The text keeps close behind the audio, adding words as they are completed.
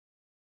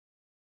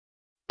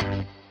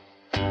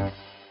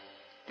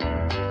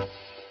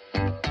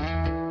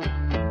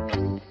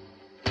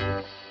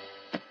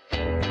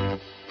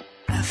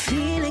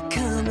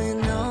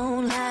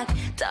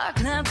dark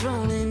clouds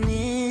rolling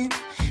in.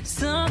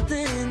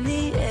 Something in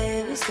the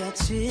air has got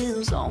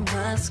chills on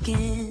my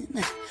skin.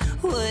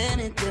 When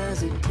it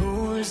does, it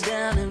pours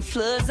down and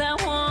floods. I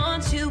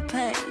want you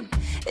pain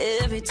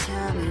every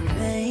time it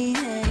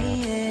rains.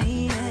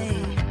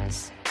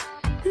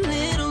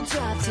 Little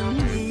drops of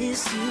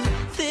miss you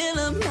fill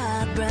up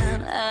my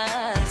brown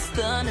eyes.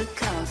 Thunder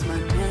calls my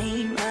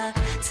name. I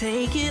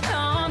take it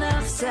on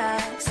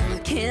outside, so I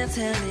can't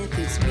tell if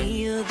it's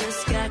me or the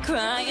sky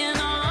crying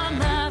on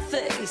my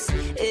face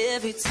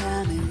every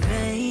time it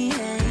rains.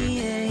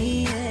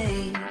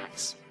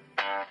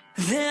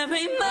 There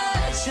ain't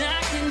much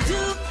I can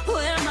do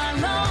when my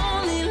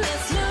lonely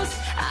lets loose.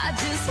 I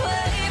just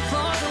wait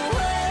for the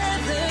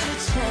weather to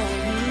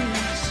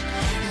change.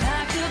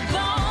 Like a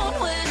bone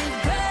when it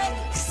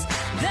breaks,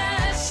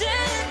 that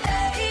shit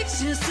aches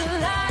just to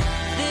like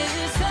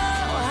this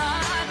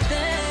hard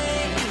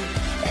thing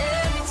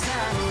every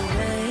time it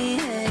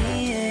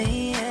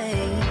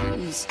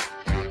rains.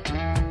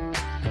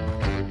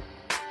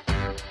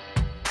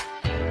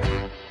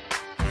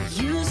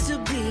 Used to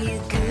be a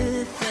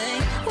good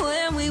thing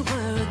when we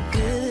were a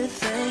good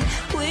thing.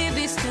 We'd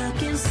be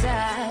stuck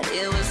inside,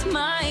 it was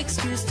my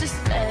excuse to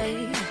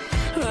stay.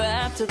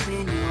 Wrapped up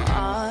in your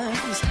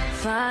arms,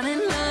 finding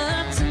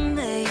love to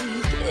make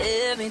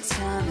every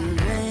time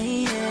it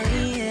rains.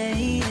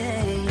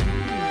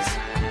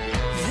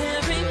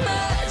 There ain't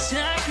much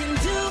I can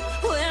do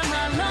when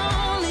my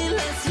lonely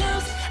lets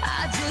loose.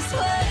 I just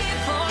wait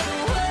for the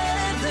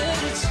weather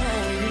to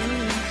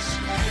change.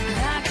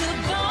 Like a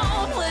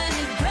bone when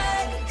it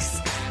breaks,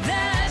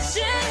 that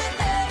shit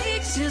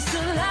aches just to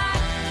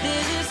like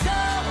this so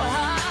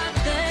hard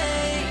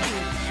thing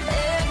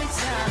every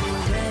time it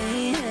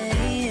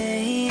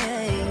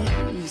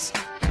rains.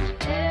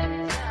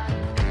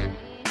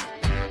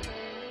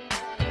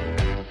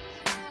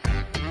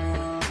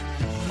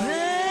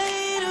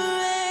 Rain,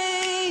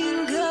 rain,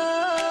 go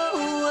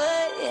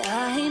away. I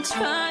ain't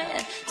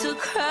trying to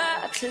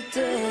cry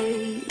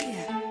today.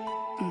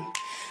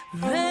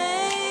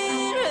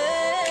 Rain,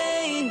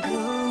 rain, go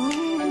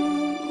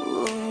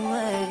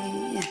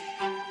away.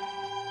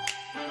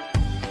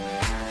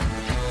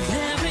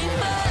 There ain't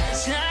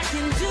much I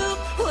can do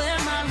when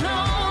my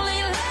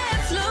lonely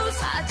lets loose.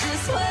 I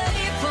just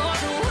wait for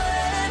the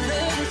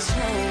weather to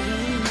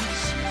change.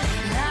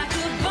 Like a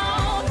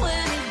bone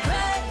when it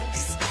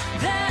breaks,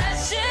 that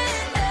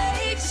shit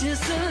aches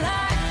just to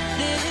like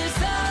this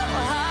so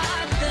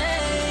hard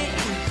thing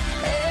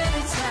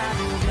every time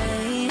it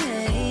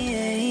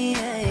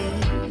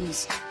rains.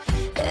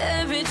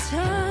 Every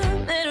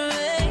time it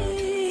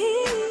rains.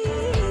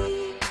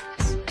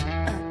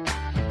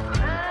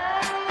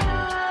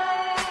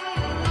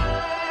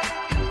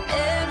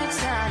 Every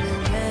time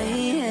it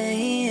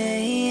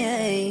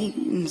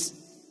rains.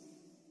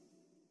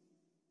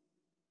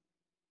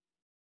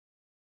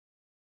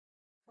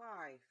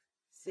 5,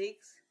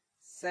 6,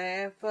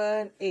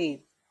 7,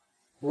 8.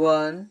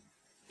 1,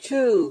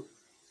 2,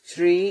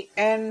 3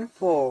 and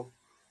 4.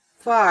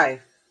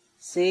 5,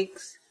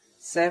 6,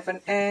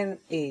 7 and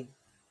 8.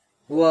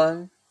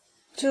 1,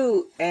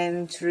 2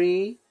 and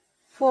 3,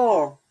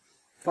 4.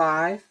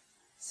 5,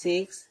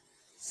 6,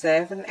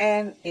 7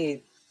 and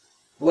 8.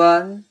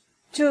 1,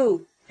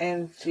 2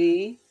 and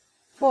 3,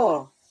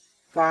 4.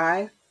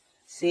 5,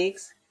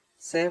 6,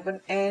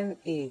 7 and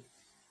 8.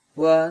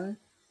 1,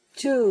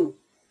 2,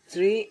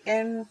 3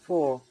 and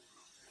 4.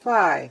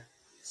 5,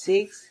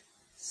 6,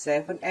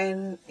 7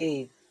 and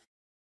 8.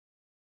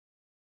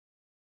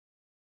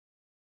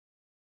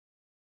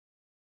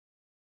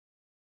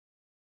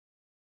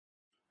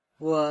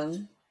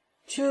 1,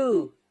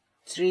 2,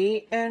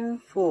 3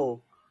 and 4.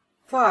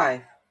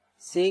 5,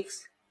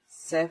 6,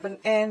 7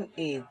 and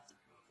 8.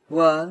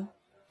 1,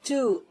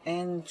 2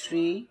 and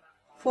 3,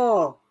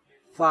 4.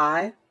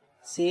 5,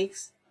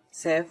 6,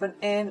 7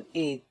 and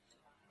 8.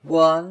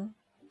 1,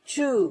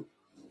 2,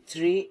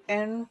 3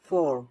 and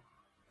 4.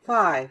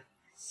 5,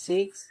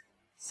 6,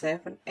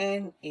 7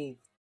 and 8.